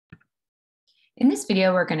In this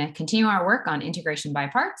video, we're going to continue our work on integration by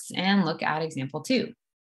parts and look at example 2.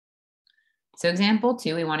 So example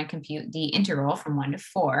 2, we want to compute the integral from 1 to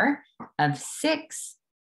 4 of 6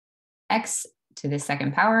 x to the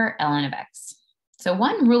second power ln of x. So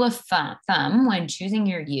one rule of thumb when choosing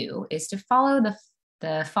your u is to follow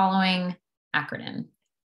the following acronym.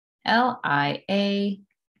 LIATE.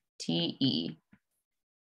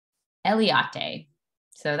 Eliate.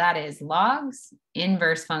 So that is logs,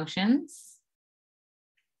 inverse functions,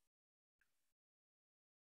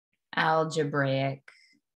 algebraic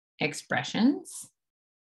expressions,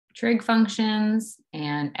 trig functions,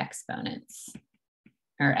 and exponents,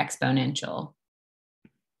 or exponential.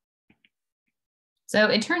 So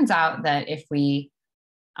it turns out that if we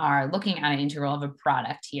are looking at an integral of a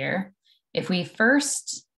product here, if we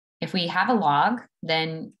have a log,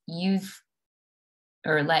 then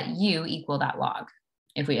let u equal that log.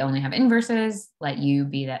 If we only have inverses, let u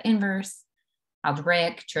be that inverse,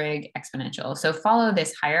 algebraic, trig, exponential. So follow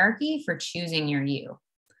this hierarchy for choosing your u.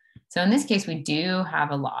 So in this case, we do have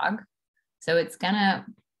a log. So it's gonna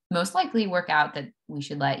most likely work out that we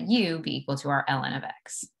should let u be equal to our ln of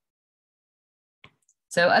x.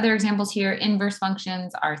 So other examples here, inverse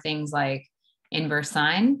functions are things like inverse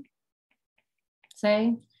sine,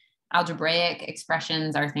 say. Algebraic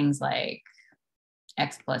expressions are things like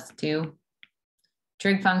x plus 2.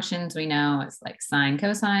 Trig functions we know is like sine,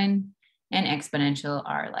 cosine, and exponential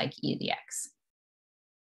are like e to the x.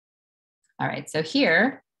 All right, so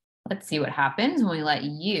here, let's see what happens when we let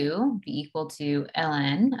u be equal to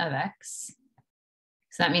ln of x.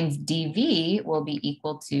 So that means dv will be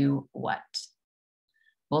equal to what?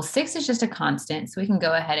 Well, 6 is just a constant, so we can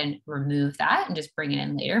go ahead and remove that and just bring it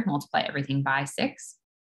in later, multiply everything by 6.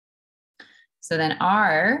 So then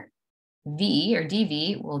our v or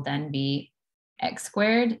dv will then be x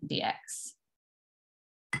squared dx.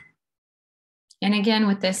 And again,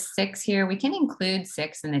 with this 6 here, we can include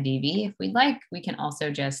 6 in the dv. If we'd like, we can also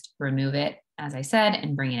just remove it, as I said,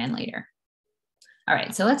 and bring it in later. All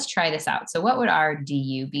right, so let's try this out. So what would our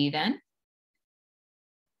du be then?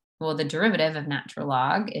 Well, the derivative of natural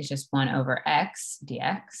log is just 1 over x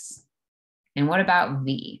dx. And what about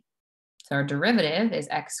v? So our derivative is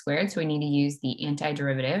x squared, so we need to use the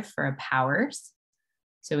antiderivative for a powers.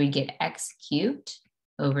 So we get x cubed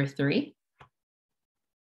over 3.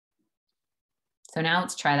 So now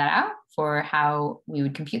let's try that out for how we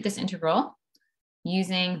would compute this integral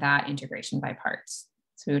using that integration by parts.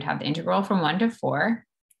 So we would have the integral from 1 to 4.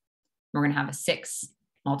 We're going to have a 6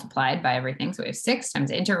 multiplied by everything. So we have 6 times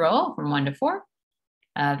the integral from 1 to 4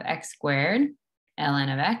 of x squared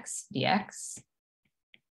ln of x dx.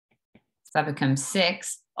 So that becomes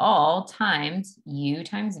 6 all times u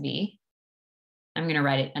times v. I'm going to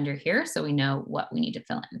write it under here so we know what we need to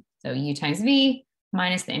fill in. So u times v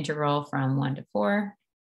minus the integral from 1 to 4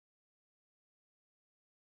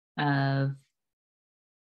 of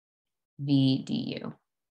v du.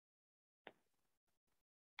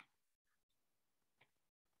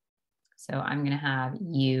 So I'm going to have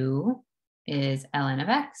u is ln of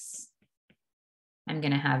x. I'm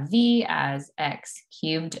going to have v as x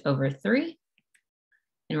cubed over 3.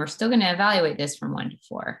 And we're still going to evaluate this from 1 to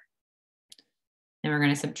 4. And we're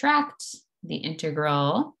going to subtract the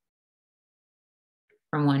integral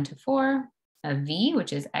from 1 to 4 of v,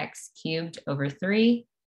 which is x cubed over 3,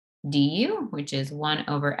 du, which is 1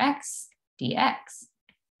 over x dx.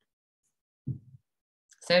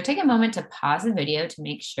 So take a moment to pause the video to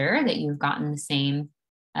make sure that you've gotten the same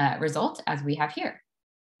result as we have here.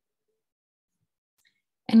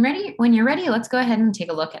 And when you're ready, let's go ahead and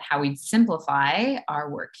take a look at how we'd simplify our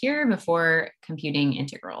work here before computing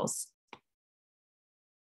integrals.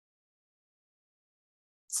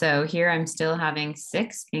 So here I'm still having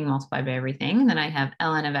 6 being multiplied by everything. And then I have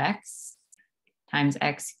ln of x times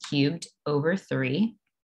x cubed over 3,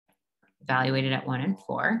 evaluated at 1 and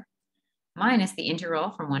 4, minus the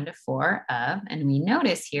integral from 1 to 4 of, and we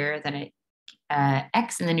notice here that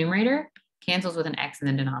x in the numerator cancels with an x in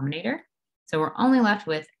the denominator. So we're only left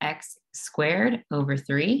with x squared over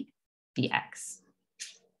 3 dx.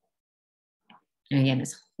 And again,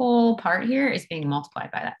 this whole part here is being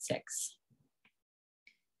multiplied by that 6.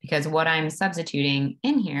 Because what I'm substituting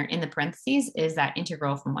in here in the parentheses is that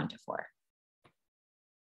integral from 1 to 4.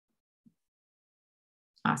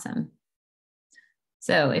 Awesome.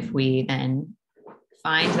 So if we then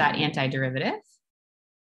find that antiderivative,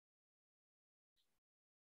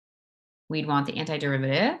 we'd want the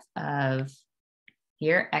antiderivative of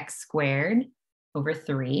here, x squared over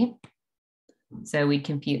 3. So we'd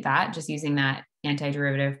compute that just using that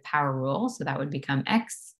antiderivative power rule. So that would become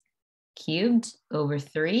x cubed over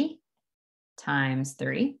 3 times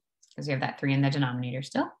 3, because we have that 3 in the denominator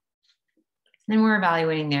still. And then we're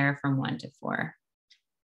evaluating there from 1 to 4.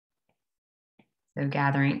 So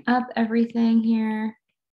gathering up everything here.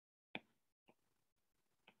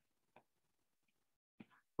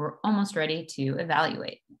 We're almost ready to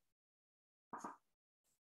evaluate. All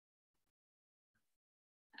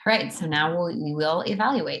right, so now we will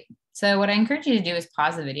evaluate. So what I encourage you to do is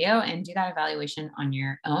pause the video and do that evaluation on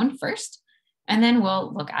your own first, and then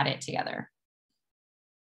we'll look at it together.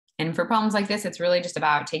 And for problems like this, it's really just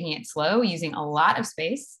about taking it slow, using a lot of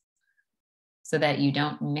space so that you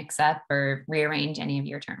don't mix up or rearrange any of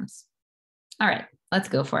your terms. All right, let's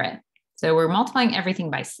go for it. So we're multiplying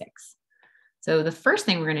everything by 6. So the first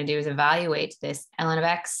thing we're going to do is evaluate this ln of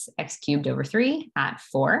x cubed over 3 at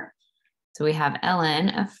 4. So we have ln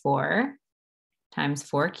of 4 times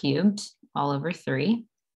 4 cubed all over 3.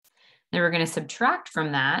 Then we're going to subtract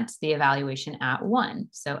from that the evaluation at 1.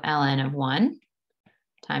 So ln of 1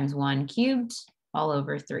 times 1 cubed all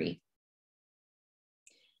over 3.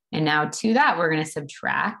 And now to that, we're going to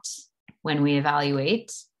subtract when we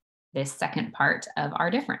evaluate this second part of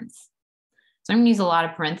our difference. So I'm going to use a lot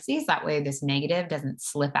of parentheses. That way this negative doesn't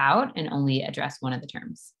slip out and only address one of the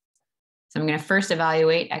terms. So I'm going to first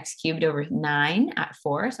evaluate x cubed over 9 at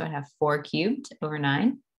 4. So I have 4 cubed over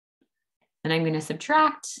 9. Then I'm going to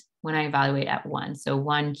subtract when I evaluate at 1. So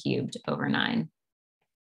 1 cubed over 9.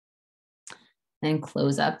 Then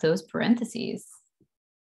close up those parentheses.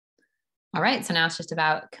 All right, so now it's just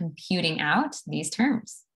about computing out these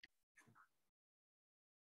terms.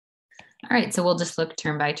 All right, so we'll just look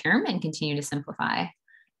term by term and continue to simplify.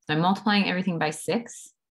 So I'm multiplying everything by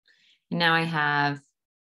 6. And now I have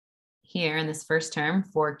here in this first term,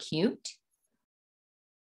 4 cubed.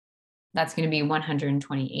 That's going to be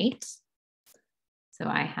 128. So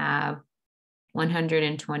I have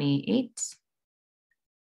 128.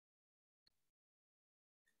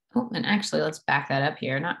 Oh, and actually, let's back that up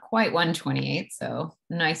here. Not quite 128. So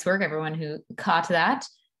nice work, everyone who caught that.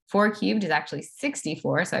 4 cubed is actually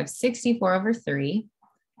 64. So I have 64 over 3,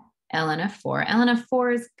 ln of 4. ln of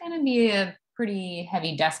 4 is going to be a pretty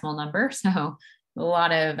heavy decimal number. So a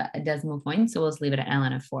lot of decimal points. So we'll just leave it at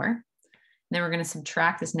ln of 4. And then we're going to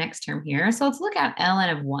subtract this next term here. So let's look at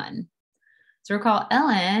ln of 1. So recall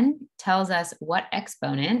ln tells us what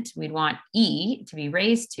exponent we'd want e to be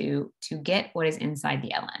raised to get what is inside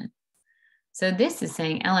the ln. So this is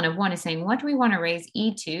saying ln of 1 is saying, what do we want to raise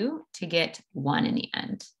e to get 1 in the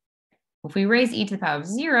end? If we raise e to the power of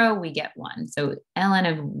 0, we get 1. So ln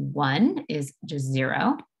of 1 is just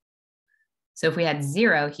 0. So if we had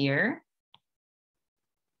 0 here,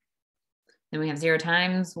 then we have 0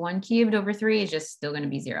 times 1 cubed over 3 is just still going to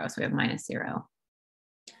be 0. So we have minus 0.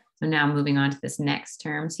 So now moving on to this next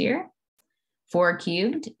terms here. 4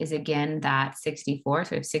 cubed is again that 64.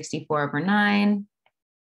 So we have 64 over 9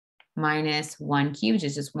 minus 1 cubed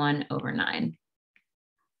is just 1 over 9.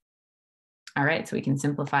 All right, so we can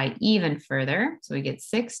simplify even further. So we get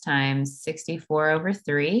 6 times 64 over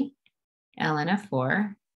 3, ln of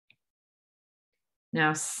 4.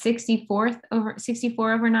 Now 64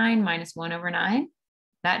 over 9 minus 1 over 9,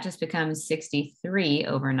 that just becomes 63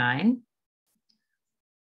 over 9,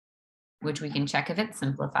 which we can check if it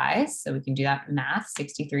simplifies. So we can do that math.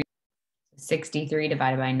 63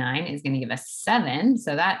 divided by 9 is going to give us 7.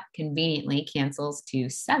 So that conveniently cancels to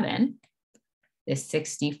 7. This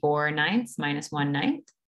 64 ninths minus 1 ninth.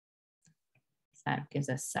 So that gives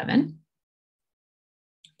us 7.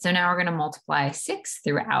 So now we're going to multiply 6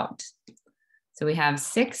 throughout. So we have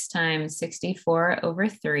 6 times 64 over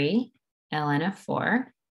 3, ln of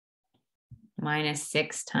 4, minus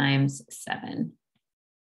 6 times 7.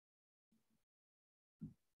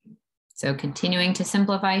 So continuing to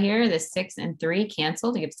simplify here, the 6 and 3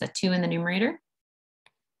 cancel to give us a 2 in the numerator.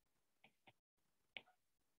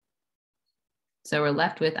 So we're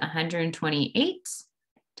left with 128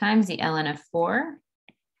 times the ln of 4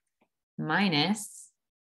 minus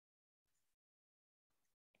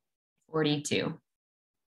 42.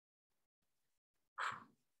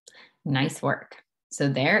 Nice work. So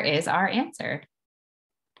there is our answer.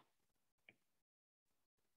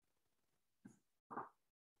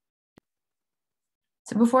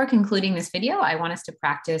 So before concluding this video, I want us to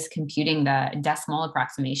practice computing the decimal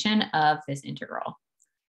approximation of this integral.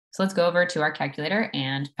 So let's go over to our calculator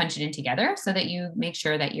and punch it in together so that you make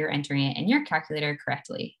sure that you're entering it in your calculator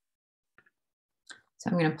correctly. So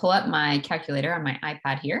I'm going to pull up my calculator on my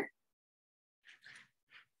iPad here.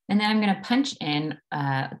 And then I'm going to punch in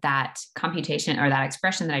that computation or that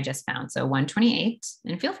expression that I just found. So 128,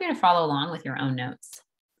 and feel free to follow along with your own notes,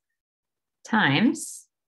 times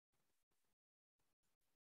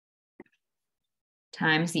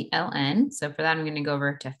times the ln. So for that, I'm going to go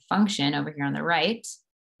over to function over here on the right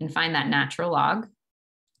and find that natural log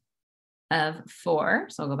of 4.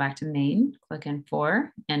 So I'll go back to main, click in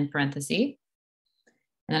 4 and parenthesis.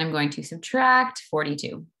 And then I'm going to subtract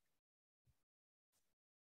 42.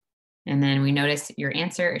 And then we notice your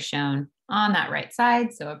answer is shown on that right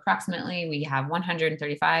side. So approximately we have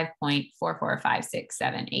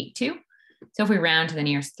 135.4456782. So if we round to the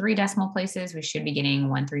nearest 3 decimal places, we should be getting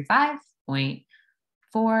 135.446.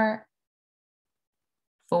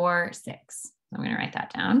 So I'm going to write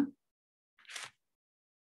that down.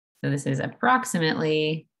 So this is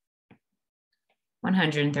approximately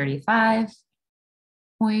 135.446.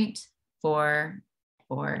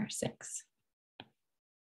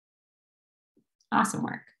 Awesome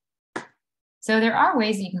work. So there are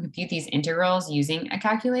ways that you can compute these integrals using a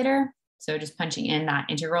calculator. So just punching in that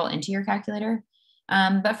integral into your calculator.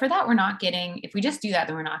 But for that, we're not getting, if we just do that,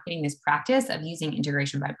 then we're not getting this practice of using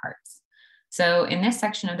integration by parts. So in this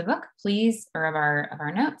section of the book, please, or of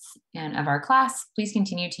our notes and of our class, please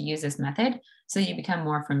continue to use this method so you become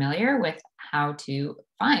more familiar with how to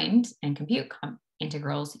find and compute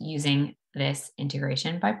integrals using this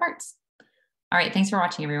integration by parts. All right, thanks for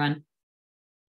watching, everyone.